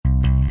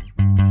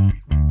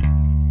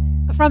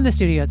From the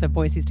studios of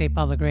Boise State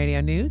Public Radio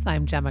News,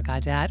 I'm Gemma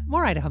Gaudette.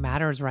 More Idaho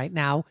Matters right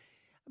now.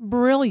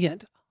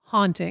 Brilliant,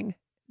 haunting,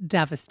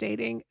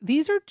 devastating.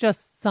 These are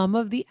just some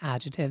of the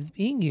adjectives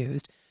being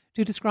used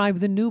to describe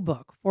the new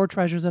book, Four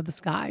Treasures of the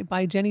Sky,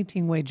 by Jenny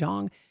Tinghui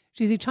Zhang.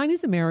 She's a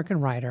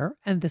Chinese-American writer,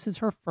 and this is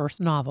her first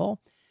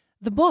novel.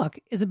 The book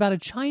is about a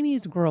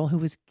Chinese girl who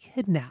was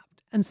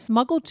kidnapped and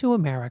smuggled to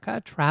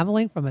America,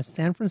 traveling from a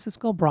San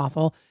Francisco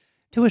brothel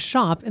to a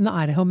shop in the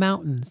Idaho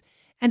mountains.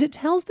 And it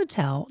tells the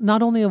tale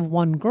not only of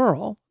one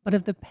girl, but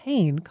of the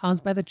pain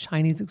caused by the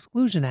Chinese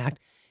Exclusion Act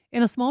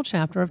in a small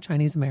chapter of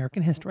Chinese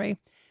American history.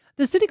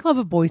 The City Club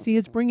of Boise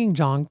is bringing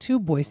Zhang to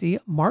Boise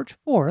March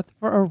 4th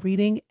for a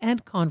reading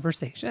and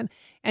conversation.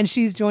 And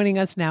she's joining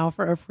us now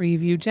for a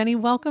preview. Jenny,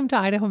 welcome to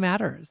Idaho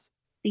Matters.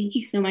 Thank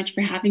you so much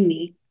for having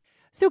me.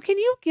 So can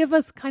you give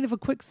us kind of a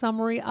quick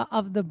summary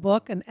of the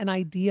book and an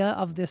idea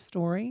of this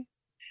story?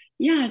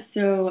 Yeah,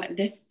 so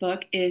this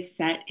book is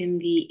set in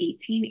the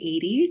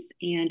 1880s,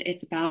 and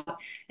it's about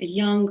a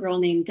young girl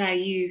named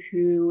Yu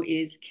who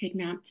is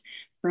kidnapped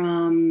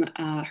from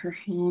her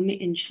home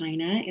in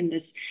China in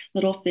this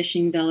little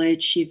fishing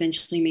village. She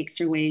eventually makes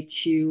her way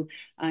to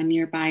a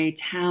nearby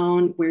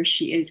town where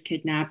she is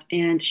kidnapped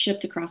and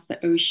shipped across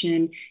the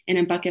ocean in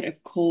a bucket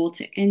of coal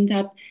to end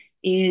up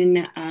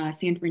in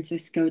San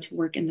Francisco to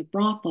work in the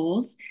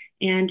brothels.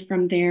 And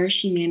from there,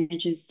 she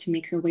manages to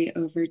make her way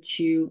over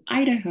to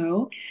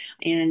Idaho.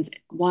 And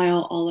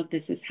while all of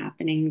this is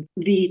happening,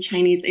 the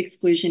Chinese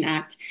Exclusion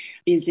Act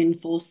is in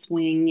full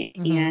swing.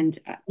 And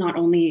not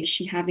only is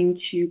she having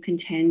to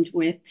contend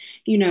with,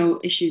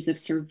 issues of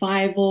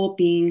survival,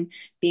 being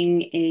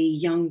a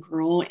young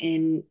girl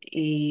in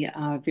a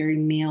very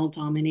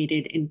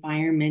male-dominated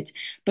environment,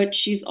 but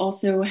she's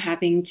also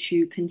having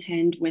to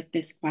contend with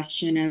this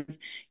question of,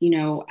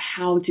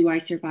 how do I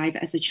survive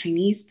as a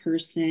Chinese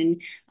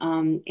person?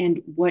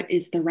 And what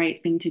is the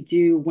right thing to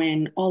do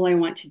when all I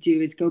want to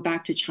do is go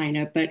back to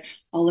China, but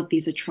all of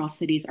these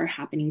atrocities are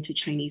happening to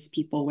Chinese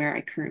people where I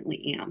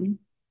currently am.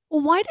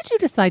 Well, why did you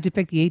decide to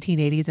pick the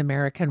 1880s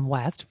American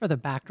West for the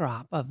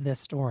backdrop of this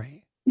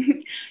story?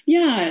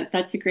 Yeah,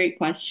 that's a great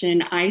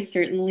question. I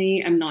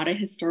certainly am not a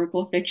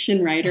historical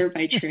fiction writer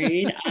by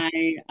trade.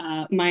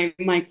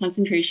 My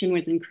concentration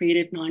was in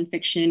creative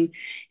nonfiction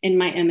in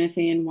my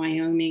MFA in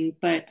Wyoming,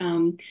 but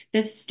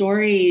this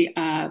story,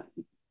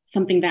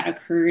 something that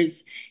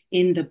occurs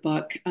in the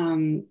book,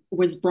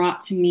 was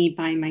brought to me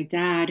by my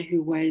dad,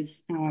 who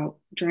was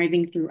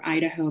driving through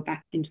Idaho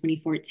back in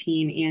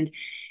 2014, and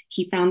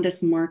he found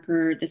this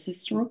marker, this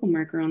historical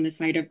marker on the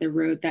side of the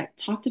road that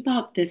talked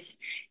about this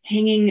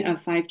hanging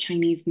of five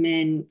Chinese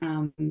men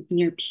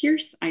near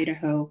Pierce,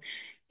 Idaho.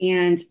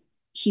 And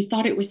he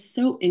thought it was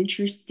so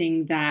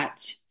interesting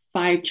that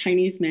five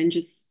Chinese men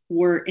just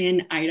were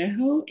in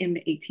Idaho in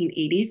the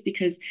 1880s,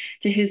 because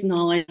to his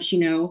knowledge,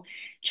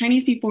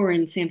 Chinese people were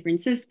in San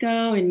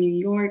Francisco and New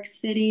York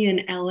City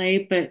and LA,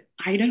 but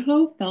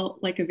Idaho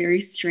felt like a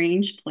very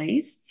strange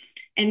place.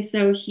 And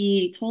so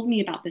he told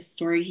me about this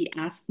story. He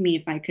asked me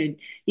if I could,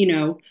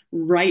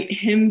 write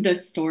him the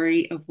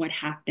story of what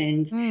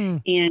happened.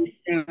 And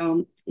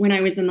so when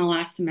I was in the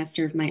last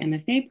semester of my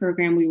MFA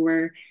program, we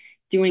were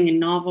doing a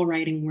novel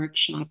writing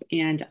workshop,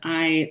 and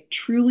I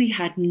truly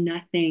had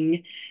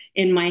nothing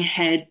in my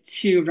head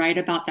to write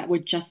about that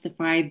would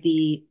justify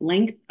the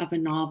length of a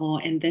novel.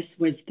 And this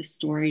was the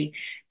story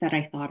that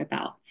I thought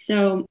about.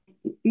 So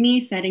me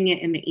setting it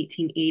in the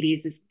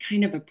 1880s is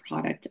kind of a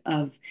product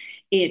of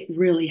it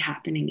really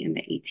happening in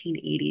the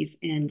 1880s,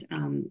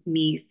 and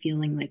me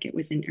feeling like it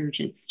was an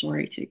urgent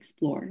story to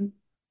explore.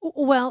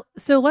 Well,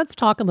 so let's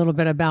talk a little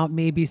bit about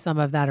maybe some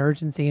of that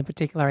urgency, in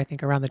particular, I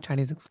think, around the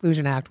Chinese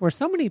Exclusion Act, where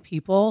so many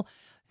people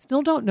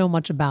still don't know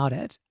much about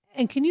it.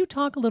 And can you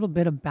talk a little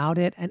bit about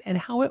it and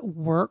how it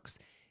works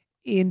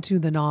into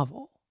the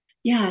novel?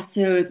 Yeah,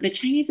 so the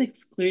Chinese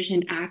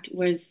Exclusion Act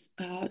was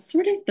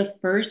sort of the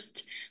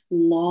first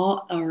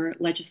law or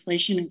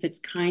legislation of its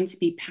kind to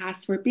be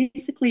passed, where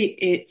basically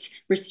it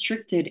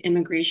restricted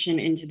immigration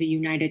into the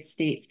United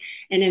States.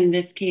 And in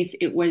this case,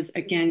 it was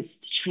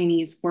against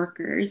Chinese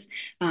workers,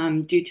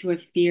 due to a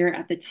fear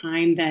at the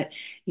time that,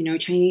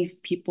 Chinese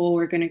people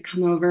were going to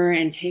come over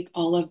and take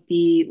all of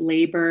the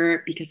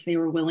labor because they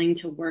were willing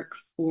to work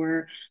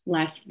for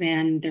less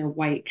than their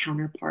white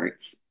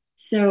counterparts.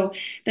 So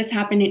this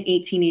happened in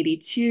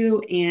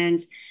 1882, and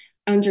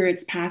under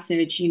its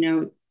passage,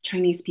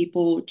 Chinese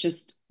people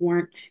just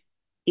weren't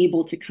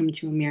able to come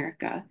to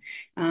America.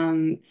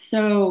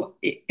 So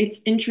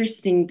it's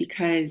interesting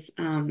because,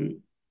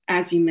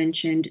 as you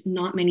mentioned,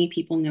 not many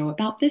people know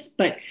about this,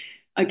 but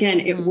again,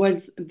 it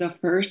was the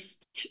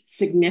first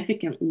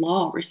significant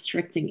law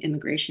restricting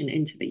immigration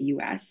into the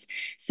US.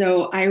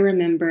 So I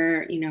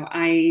remember,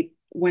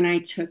 when I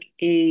took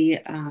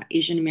a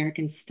Asian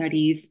American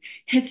Studies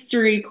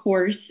history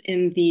course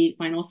in the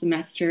final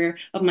semester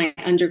of my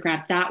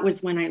undergrad, that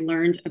was when I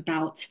learned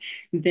about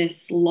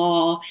this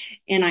law.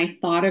 And I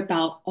thought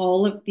about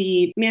all of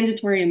the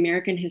mandatory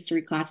American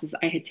history classes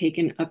I had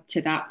taken up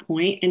to that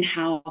point and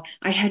how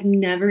I had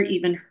never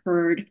even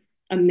heard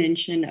a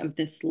mention of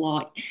this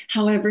law,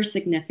 however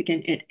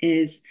significant it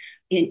is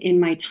in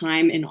my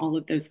time in all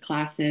of those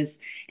classes.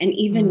 And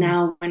even Mm.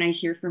 now, when I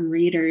hear from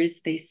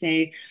readers, they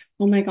say,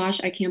 oh my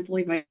gosh, I can't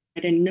believe I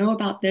didn't know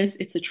about this.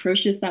 It's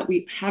atrocious that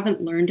we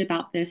haven't learned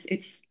about this.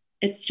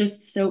 It's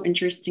just so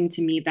interesting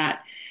to me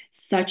that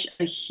such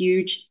a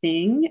huge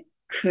thing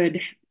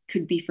could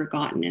be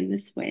forgotten in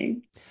this way.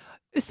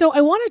 So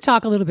I want to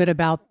talk a little bit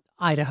about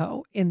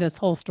Idaho in this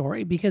whole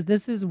story because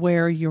this is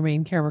where your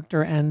main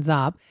character ends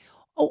up.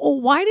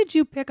 Why did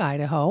you pick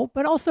Idaho?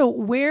 But also,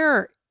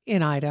 where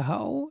in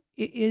Idaho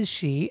is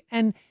she?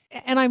 And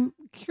I'm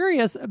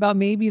curious about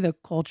maybe the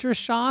culture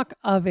shock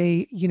of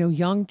a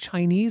young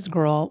Chinese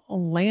girl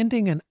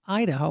landing in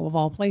Idaho of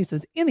all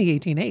places in the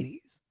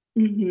 1880s.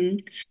 hmm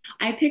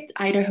I picked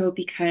Idaho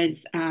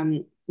because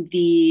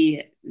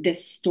the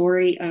this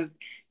story of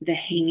the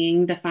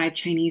hanging, the five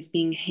Chinese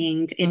being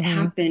hanged, it Mm-hmm.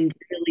 happened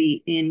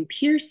really in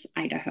Pierce,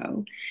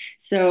 Idaho.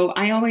 So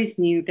I always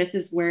knew this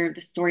is where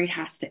the story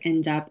has to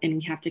end up, and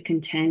we have to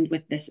contend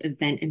with this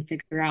event and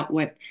figure out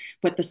what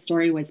the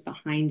story was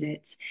behind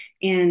it.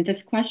 And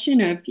this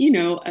question of,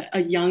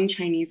 a young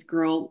Chinese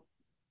girl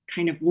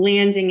kind of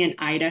landing in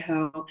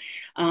Idaho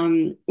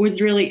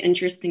was really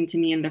interesting to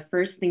me. And the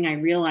first thing I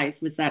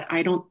realized was that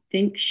I don't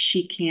think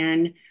she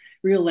can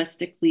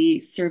realistically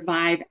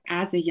survive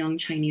as a young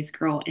Chinese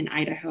girl in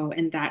Idaho.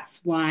 And that's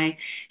why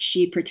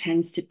she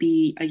pretends to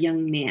be a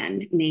young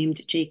man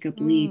named Jacob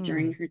Lee Mm.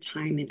 during her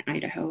time in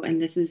Idaho.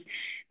 And this is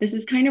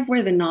kind of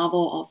where the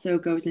novel also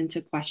goes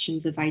into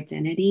questions of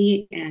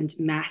identity and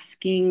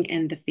masking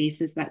and the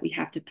faces that we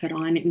have to put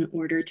on in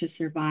order to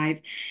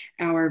survive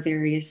our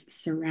various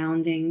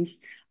surroundings.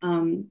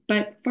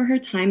 But for her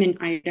time in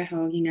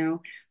Idaho,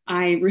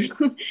 I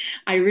really,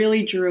 I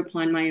really drew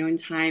upon my own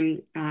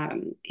time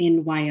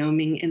in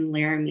Wyoming and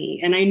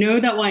Laramie. And I know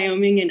that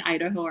Wyoming and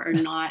Idaho are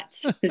not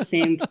the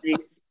same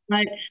place,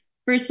 but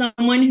for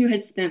someone who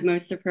has spent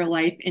most of her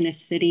life in a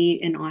city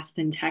in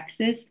Austin,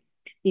 Texas,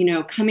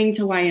 coming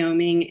to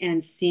Wyoming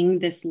and seeing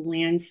this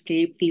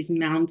landscape, these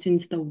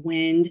mountains, the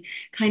wind,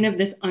 kind of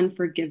this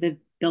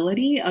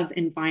unforgivability of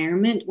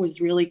environment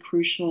was really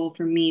crucial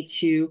for me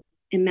to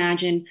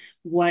imagine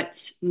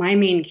what my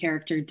main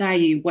character,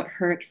 Dayu, what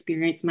her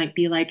experience might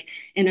be like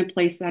in a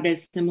place that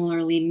is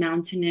similarly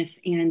mountainous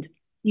and,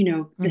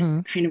 this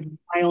Mm-hmm. kind of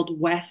Wild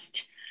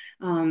West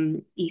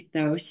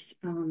ethos.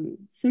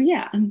 So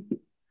yeah.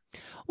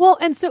 Well,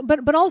 and so,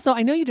 but also,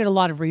 I know you did a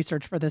lot of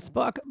research for this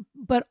book,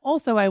 but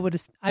also, I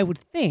would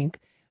think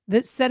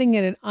that setting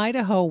it in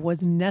Idaho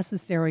was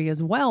necessary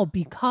as well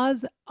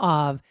because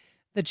of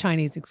the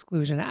Chinese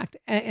Exclusion Act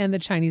and the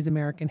Chinese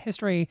American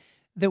history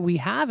that we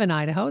have in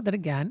Idaho. That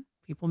again,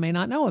 people may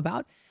not know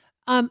about.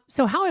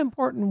 So, how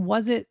important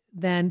was it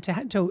then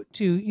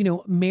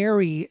to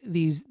marry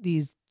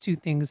these two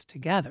things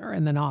together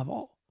in the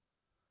novel?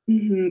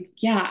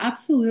 Yeah,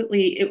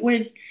 absolutely. It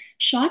was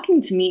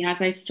shocking to me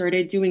as I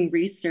started doing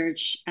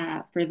research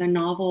for the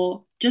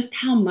novel, just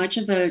how much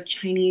of a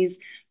Chinese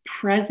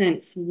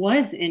presence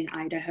was in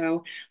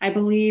Idaho. I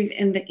believe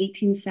in the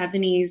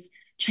 1870s,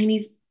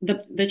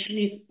 the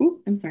Chinese,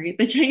 I'm sorry,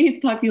 the Chinese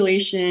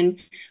population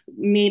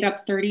made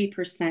up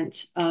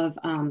 30% of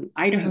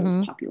Idaho's Mm-hmm.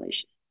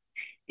 population,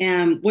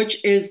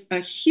 which is a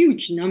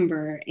huge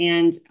number.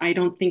 And I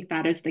don't think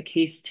that is the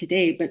case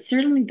today. But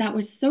certainly that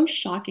was so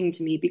shocking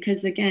to me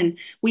because, again,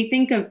 we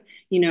think of,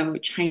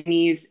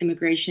 Chinese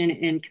immigration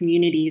and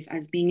communities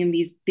as being in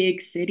these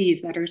big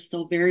cities that are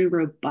still very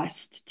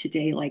robust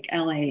today, like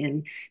LA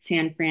and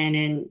San Fran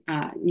and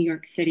New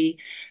York City.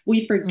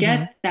 We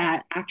Mm-hmm. forget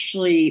that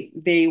actually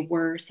they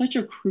were such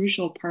a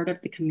crucial part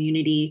of the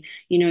community.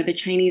 The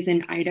Chinese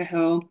in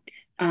Idaho.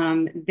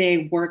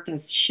 They worked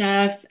as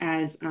chefs,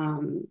 as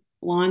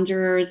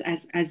launderers,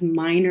 as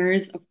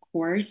miners, of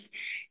course,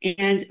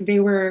 and they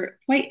were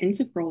quite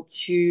integral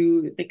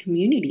to the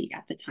community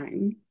at the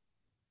time.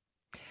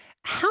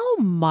 How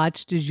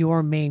much does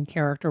your main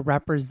character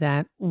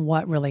represent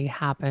what really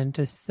happened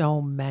to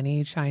so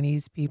many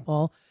Chinese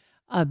people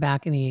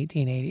back in the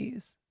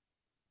 1880s?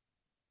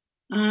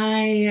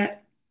 I,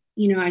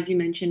 as you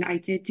mentioned, I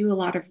did do a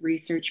lot of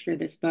research for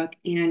this book,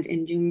 and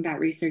in doing that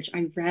research,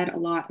 I read a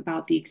lot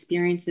about the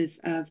experiences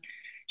of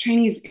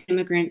Chinese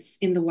immigrants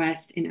in the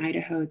West in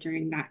Idaho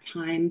during that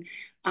time.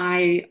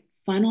 I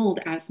funneled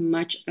as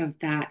much of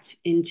that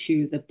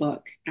into the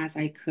book as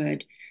I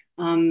could.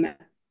 Um,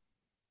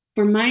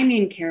 for my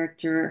main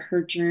character,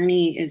 her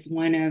journey is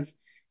one of,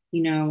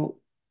 you know,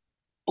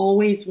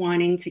 always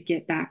wanting to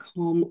get back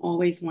home,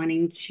 always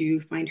wanting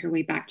to find her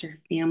way back to her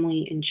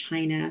family in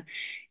China,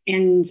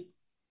 and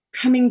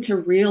coming to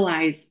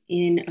realize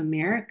in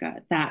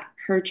America that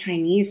her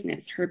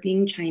Chineseness, her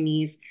being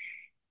Chinese,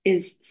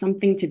 is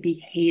something to be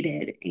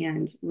hated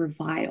and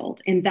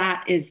reviled. And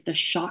that is the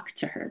shock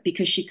to her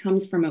because she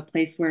comes from a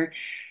place where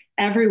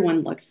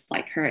everyone looks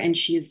like her and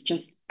she is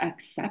just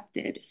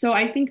accepted. So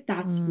I think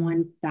that's Mm.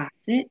 one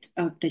facet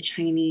of the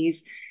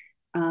Chinese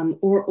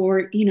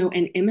or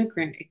an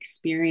immigrant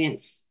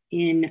experience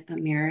in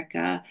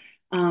America.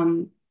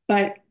 Um,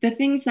 but the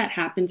things that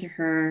happen to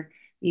her,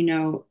 you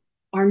know,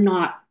 are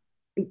not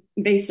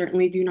they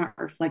certainly do not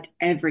reflect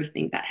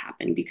everything that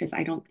happened because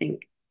I don't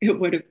think it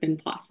would have been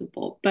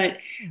possible. But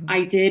Mhm.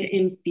 I did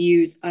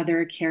infuse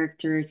other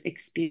characters'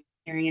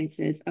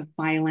 experiences of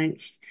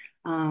violence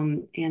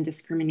and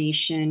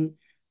discrimination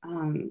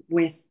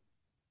with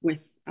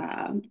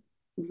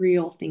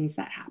real things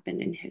that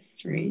happened in Mhm.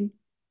 history.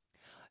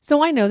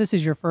 So I know this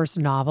is your first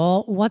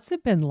novel. What's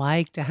it been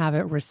like to have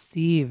it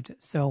received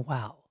so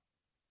well?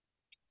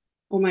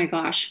 Oh my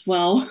gosh.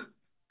 Well,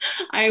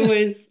 I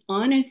was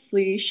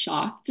honestly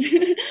shocked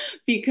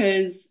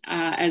because,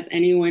 as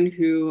anyone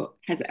who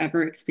has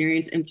ever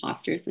experienced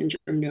imposter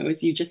syndrome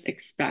knows, you just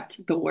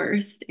expect the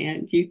worst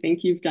and you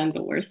think you've done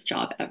the worst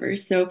job ever.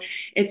 So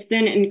it's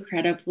been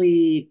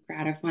incredibly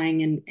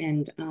gratifying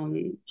and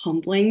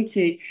humbling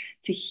to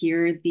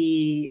hear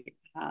the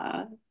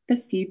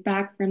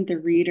feedback from the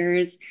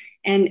readers,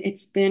 and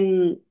it's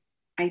been.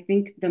 I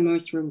think the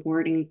most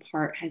rewarding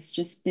part has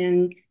just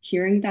been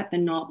hearing that the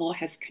novel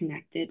has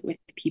connected with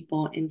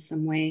people in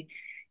some way.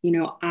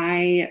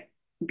 I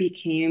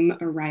became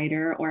a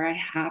writer, or I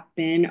have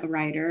been a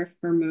writer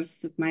for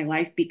most of my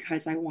life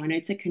because I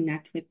wanted to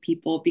connect with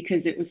people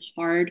because it was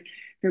hard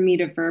for me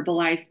to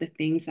verbalize the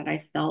things that I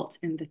felt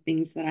and the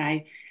things that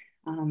I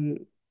um,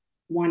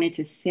 wanted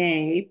to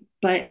say.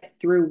 But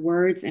through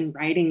words and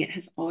writing, it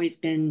has always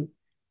been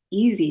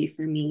easy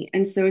for me.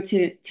 And so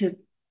to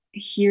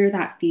hear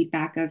that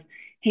feedback of,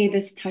 hey,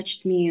 this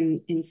touched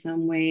me in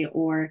some way,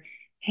 or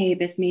hey,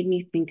 this made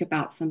me think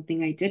about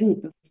something I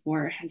didn't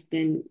before, has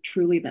been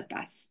truly the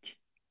best.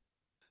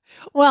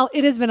 Well,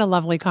 it has been a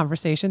lovely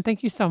conversation.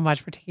 Thank you so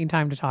much for taking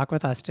time to talk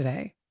with us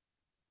today.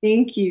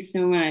 Thank you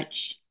so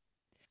much.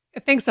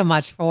 Thanks so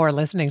much for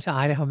listening to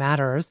Idaho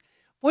Matters.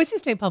 Boise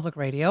State Public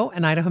Radio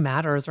and Idaho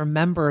Matters are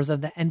members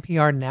of the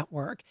NPR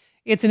network.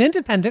 It's an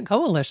independent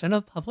coalition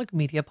of public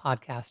media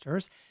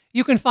podcasters.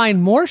 You can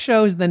find more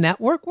shows in the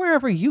network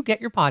wherever you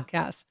get your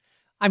podcasts.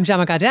 I'm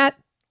Gemma Gaudette.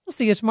 We'll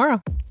see you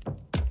tomorrow.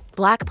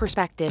 Black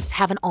perspectives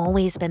haven't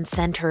always been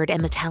centered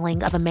in the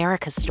telling of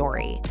America's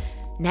story.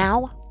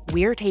 Now,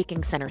 we're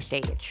taking center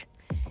stage.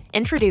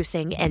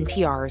 Introducing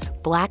NPR's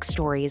Black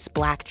Stories,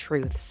 Black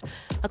Truths,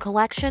 a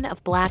collection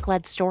of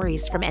Black-led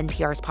stories from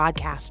NPR's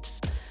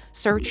podcasts.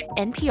 Search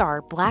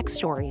NPR Black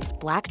Stories,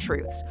 Black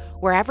Truths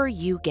wherever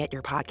you get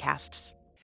your podcasts.